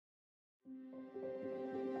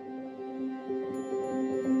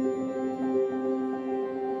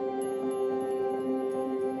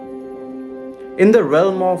In the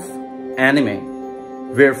realm of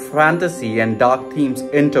anime, where fantasy and dark themes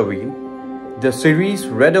intervene, the series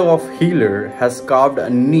Shadow of Healer has carved a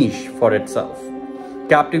niche for itself,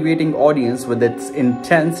 captivating audience with its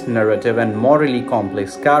intense narrative and morally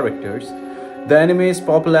complex characters. The anime's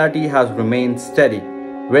popularity has remained steady,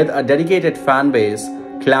 with a dedicated fan base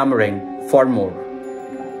clamoring for more.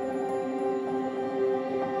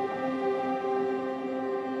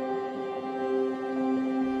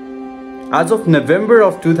 As of November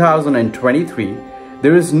of 2023,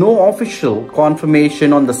 there is no official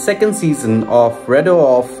confirmation on the second season of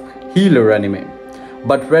Shadow of Healer anime.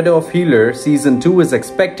 But Shadow of Healer Season 2 is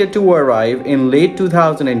expected to arrive in late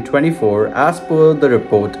 2024 as per the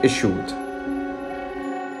report issued.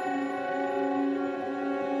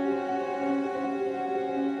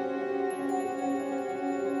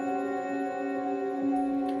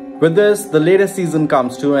 With this, the latest season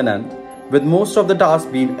comes to an end, with most of the tasks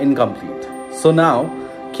being incomplete. So now,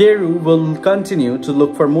 Keiru will continue to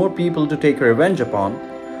look for more people to take revenge upon.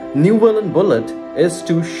 New villain Bullet is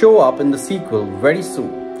to show up in the sequel very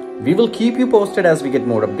soon. We will keep you posted as we get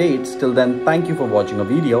more updates. Till then, thank you for watching our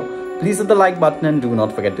video. Please hit the like button and do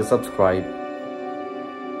not forget to subscribe.